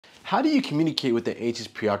How do you communicate with the anxious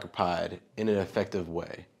preoccupied in an effective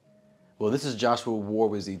way? Well, this is Joshua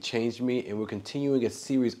Ward with Z Changed Me, and we're continuing a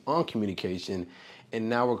series on communication, and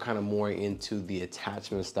now we're kind of more into the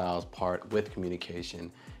attachment styles part with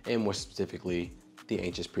communication, and more specifically, the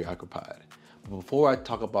anxious preoccupied. But before I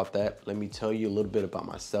talk about that, let me tell you a little bit about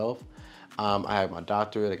myself. I have my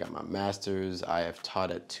doctorate, I got my master's, I have taught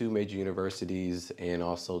at 2 major universities, and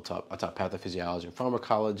also I taught pathophysiology and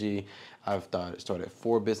pharmacology. I've started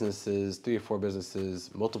 4 businesses, 3 or 4 businesses,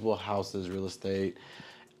 multiple houses, real estate.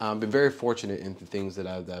 Been very fortunate in the things that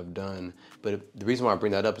I've done, but the reason why I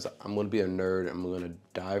bring that up is I'm going to be a nerd. I'm going to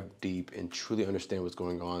dive deep and truly understand what's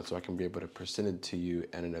going on so I can be able to present it to you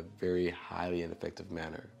and in a very highly and effective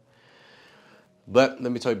manner. But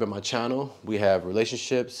let me tell you about my channel. We have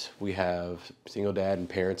relationships, we have single dad and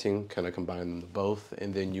parenting, kind of combine them both,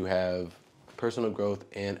 and then you have personal growth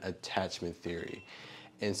and attachment theory.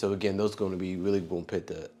 And so again, those are going to be really going to put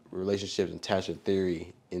the relationships and attachment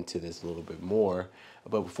theory into this a little bit more.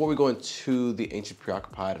 But before we go into the anxious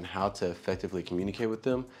preoccupied and how to effectively communicate with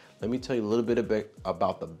them, let me tell you a little bit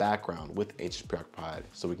about the background with anxious preoccupied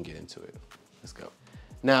so we can get into it. Let's go.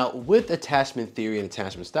 Now, with attachment theory and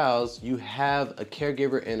attachment styles, you have a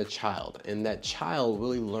caregiver and a child, and that child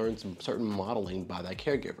really learns certain modeling by that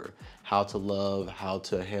caregiver, how to love, how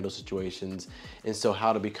to handle situations, and so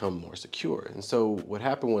how to become more secure. And so what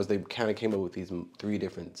happened was they kind of came up with these 3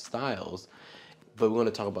 different styles, but we're going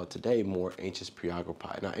to talk about today more anxious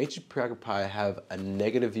preoccupied. Now, anxious preoccupied have a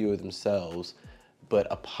negative view of themselves, but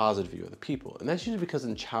a positive view of the people. And that's usually because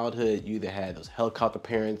in childhood, you either had those helicopter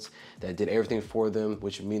parents that did everything for them,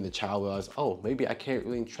 which would mean the child realized, oh, maybe I can't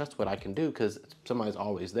really trust what I can do because somebody's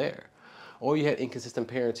always there. Or you had inconsistent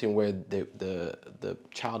parenting where the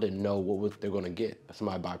child didn't know what they're gonna get.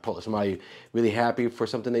 Somebody bipolar, somebody really happy for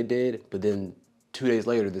something they did, but then 2 days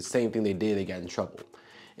later, the same thing they did, they got in trouble.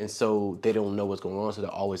 And so they don't know what's going on, so they're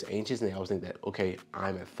always anxious and they always think that, okay,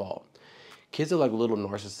 I'm at fault. Kids are like little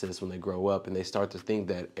narcissists when they grow up and they start to think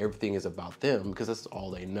that everything is about them because that's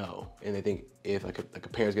all they know. And they think if like a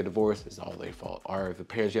parents get divorced, it's all their fault. Or if the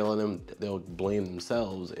parents yell at them, they'll blame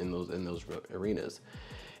themselves in those arenas.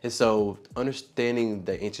 And so understanding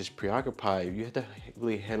the anxious preoccupied, you have to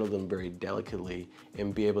really handle them very delicately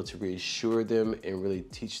and be able to reassure them and really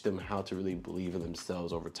teach them how to really believe in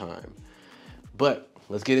themselves over time. But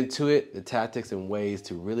let's get into it, the tactics and ways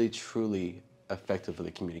to really truly effectively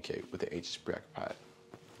communicate with the anxious preoccupied.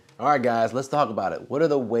 All right, guys, let's talk about it. What are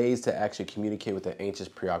the ways to actually communicate with the anxious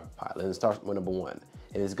preoccupied? Let's start with number 1.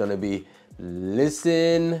 And it's gonna be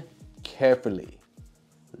listen carefully.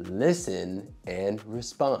 Listen and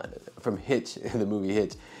respond. From Hitch, in the movie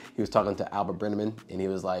Hitch, he was talking to Albert Brenneman and he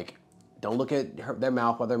was like, don't look at their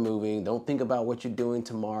mouth while they're moving. Don't think about what you're doing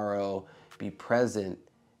tomorrow. Be present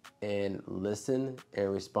and listen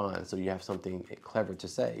and respond so you have something clever to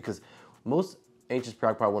say. Because most anxious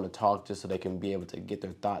preoccupied want to talk just so they can be able to get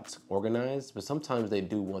their thoughts organized, but sometimes they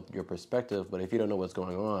do want your perspective, but if you don't know what's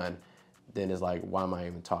going on, then it's like, why am I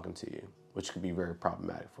even talking to you? Which could be very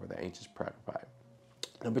problematic for the anxious preoccupied.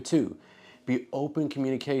 Number 2, be open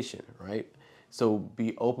communication, right? So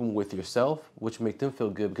be open with yourself, which make them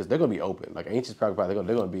feel good because they're going to be open. Like anxious preoccupied, they're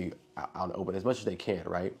going to be out and open as much as they can,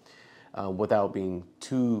 right? Without being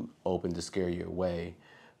too open to scare you away.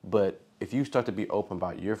 But if you start to be open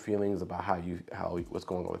about your feelings, about what's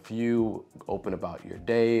going on with you, open about your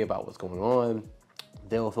day, about what's going on,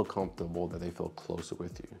 they'll feel comfortable that they feel closer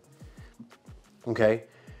with you. Okay?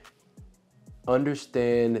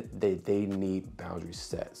 Understand that they need boundaries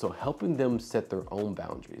set. So helping them set their own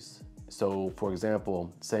boundaries. So for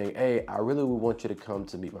example, saying, hey, I really would want you to come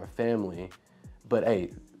to meet my family, but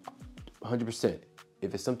hey, 100%,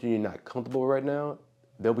 if it's something you're not comfortable with right now,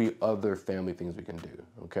 there'll be other family things we can do,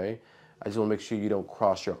 okay? I just wanna make sure you don't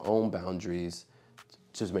cross your own boundaries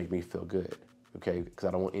to just make me feel good, okay? Because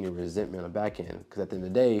I don't want any resentment on the back end. Because at the end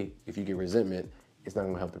of the day, if you get resentment, it's not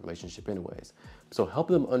gonna help the relationship anyways. So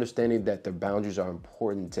helping them understanding that their boundaries are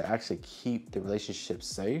important to actually keep the relationship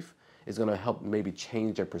safe is gonna help maybe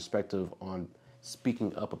change their perspective on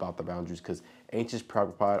speaking up about the boundaries, because anxious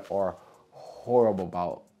preoccupied are horrible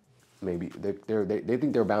about maybe they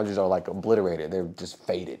think their boundaries are like obliterated. They're just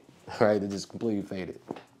faded, right? They're just completely faded.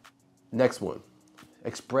 Next one,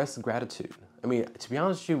 express gratitude. I mean, to be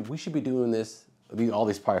honest with you, we should be doing this, all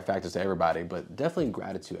these prior factors to everybody, but definitely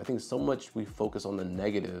gratitude. I think so much we focus on the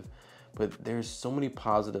negative, but there's so many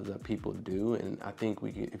positives that people do, and I think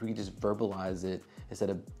if we could just verbalize it instead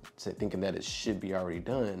of thinking that it should be already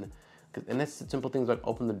done. And that's simple things like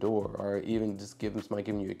open the door, or even just somebody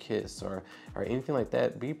giving you a kiss, or anything like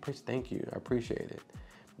that. Thank you, I appreciate it.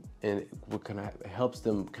 And what kind of helps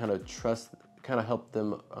them kind of trust kind of help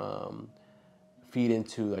them feed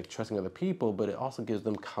into like trusting other people, but it also gives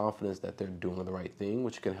them confidence that they're doing the right thing,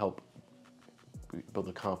 which can help build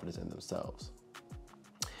the confidence in themselves.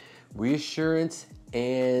 Reassurance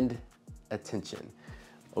and attention.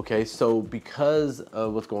 Okay, so because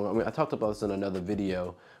of what's going on, I mean, I talked about this in another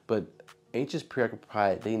video, but anxious,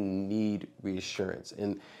 preoccupied, they need reassurance.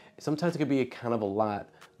 And sometimes it could be kind of a lot,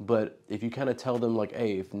 but if you kind of tell them like,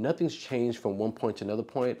 hey, if nothing's changed from one point to another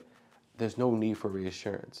point, there's no need for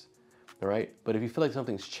reassurance, all right? But if you feel like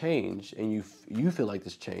something's changed and you feel like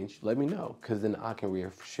this changed, let me know, because then I can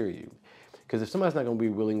reassure you. Because if somebody's not going to be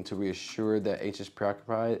willing to reassure that anxious,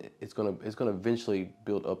 preoccupied, it's going to eventually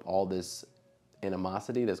build up all this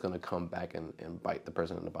animosity that's going to come back and bite the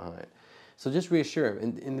person in the behind. So just reassure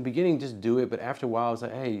them. In the beginning, just do it. But after a while, it's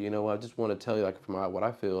like, hey, you know, I just want to tell you, like, from what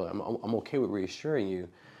I feel, I'm okay with reassuring you,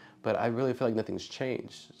 but I really feel like nothing's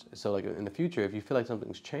changed. So like in the future, if you feel like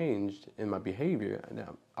something's changed in my behavior,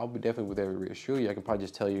 I'll be definitely there to reassure you. I can probably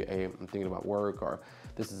just tell you, hey, I'm thinking about work, or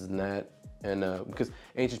this is and that. And because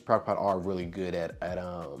anxious, preoccupied are really good at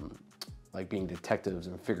like being detectives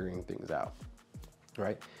and figuring things out,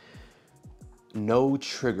 right? No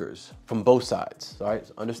triggers from both sides, all right?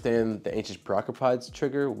 So understand the anxious, preoccupied's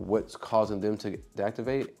trigger, what's causing them to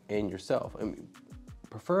activate, and yourself. I mean,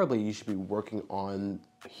 preferably, you should be working on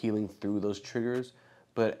healing through those triggers,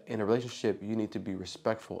 but in a relationship, you need to be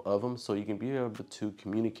respectful of them so you can be able to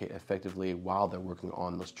communicate effectively while they're working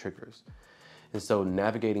on those triggers. And so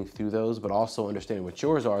navigating through those, but also understanding what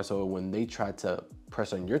yours are, so when they try to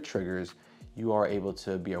press on your triggers, you are able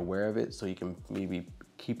to be aware of it so you can maybe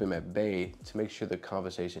keep them at bay to make sure the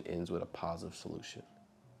conversation ends with a positive solution.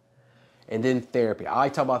 And then therapy. I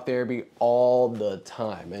talk about therapy all the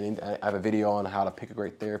time. And I have a video on how to pick a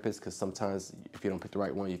great therapist, because sometimes if you don't pick the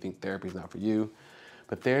right one, you think therapy is not for you.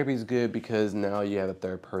 But therapy is good because now you have a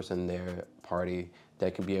third person there, party,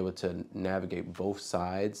 that can be able to navigate both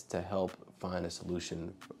sides to help find a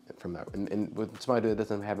solution from that. And with somebody that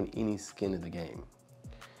doesn't have any skin in the game.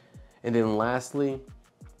 And then lastly,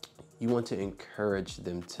 you want to encourage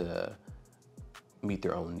them to meet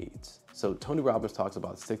their own needs. So Tony Robbins talks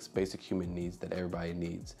about 6 basic human needs that everybody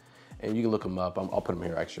needs. And you can look them up. I'll put them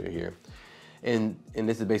here, actually, here. And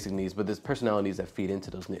this is basic needs, but there's personality needs that feed into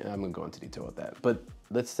those needs. I'm gonna go into detail with that. But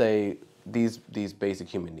let's say these basic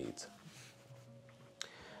human needs.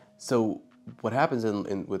 So what happens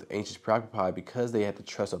with anxious, preoccupied, because they have to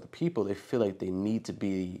trust other people, they feel like they need to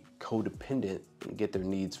be codependent and get their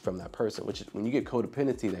needs from that person, which is, when you get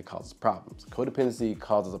codependency, that causes problems. Codependency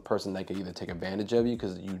causes a person that can either take advantage of you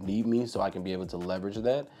because you need me so I can be able to leverage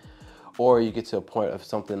that, or you get to a point of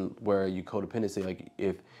something where you codependency, like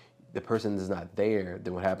if the person is not there,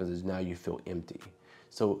 then what happens is now you feel empty.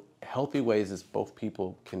 So healthy ways is both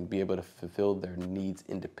people can be able to fulfill their needs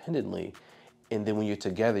independently. And then when you're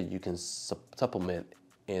together, you can supplement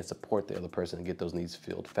and support the other person and get those needs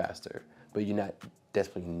filled faster. But you're not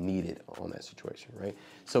desperately needed on that situation, right?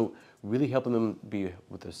 So really helping them be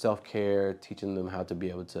with their self-care, teaching them how to be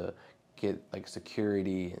able to get like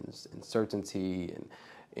security and certainty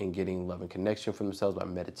and getting love and connection for themselves by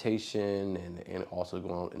meditation and also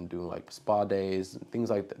going out and doing like spa days, and things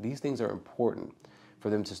like that. These things are important for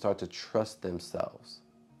them to start to trust themselves.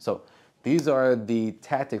 So these are the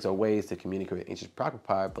tactics or ways to communicate with anxious,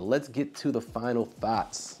 preoccupied, but let's get to the final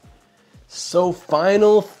thoughts. So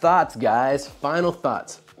final thoughts, guys, final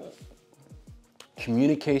thoughts.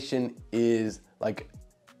 Communication is like,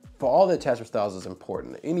 for all the attachment styles is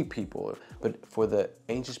important, any people, but for the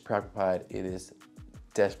anxious, preoccupied, it is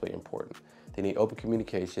desperately important. They need open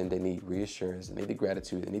communication, they need reassurance, they need the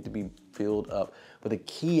gratitude, they need to be filled up. But the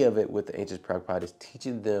key of it with the anxious, preoccupied is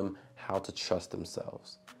teaching them how to trust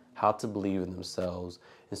themselves, how to believe in themselves,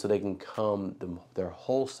 and so they can come their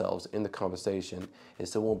whole selves in the conversation, and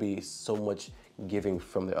so it won't be so much giving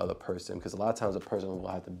from the other person, because a lot of times a person will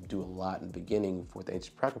have to do a lot in the beginning with anxious,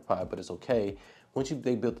 preoccupied, but it's okay. Once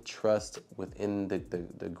they build the trust within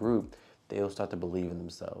the group, they'll start to believe in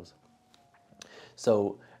themselves.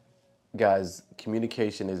 So guys,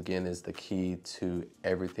 communication is the key to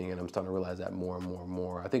everything, and I'm starting to realize that more and more and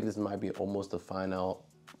more. I think this might be almost the final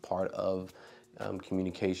part of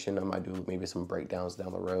communication. I might do maybe some breakdowns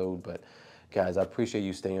down the road, but guys, I appreciate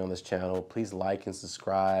you staying on this channel. Please like and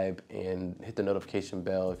subscribe and hit the notification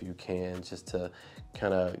bell if you can, just to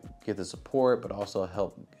kind of get the support, but also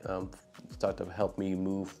help start to help me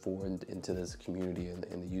move forward into this community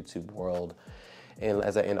in the YouTube world. And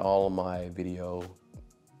as I end all of my video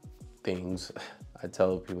things, I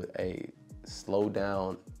tell people, hey, slow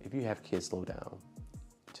down. If you have kids, slow down.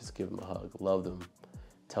 Just give them a hug, love them,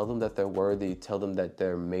 Tell them that they're worthy. Tell them that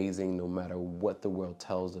they're amazing no matter what the world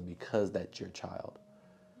tells them, because that's your child.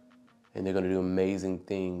 And they're going to do amazing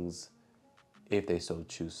things if they so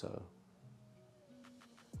choose so.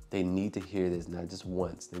 They need to hear this, not just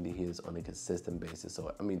once. They need to hear this on a consistent basis.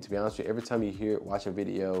 So, I mean, to be honest with you, every time you hear it, watch a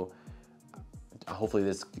video, hopefully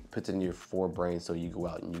this puts it in your forebrain so you go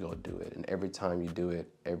out and you go do it. And every time you do it,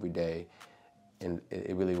 every day, and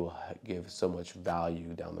it really will give so much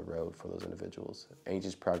value down the road for those individuals.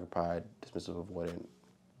 Anxious, preoccupied, dismissive, avoidant,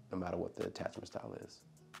 no matter what the attachment style is.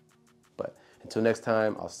 But until next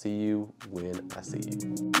time, I'll see you when I see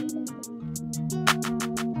you.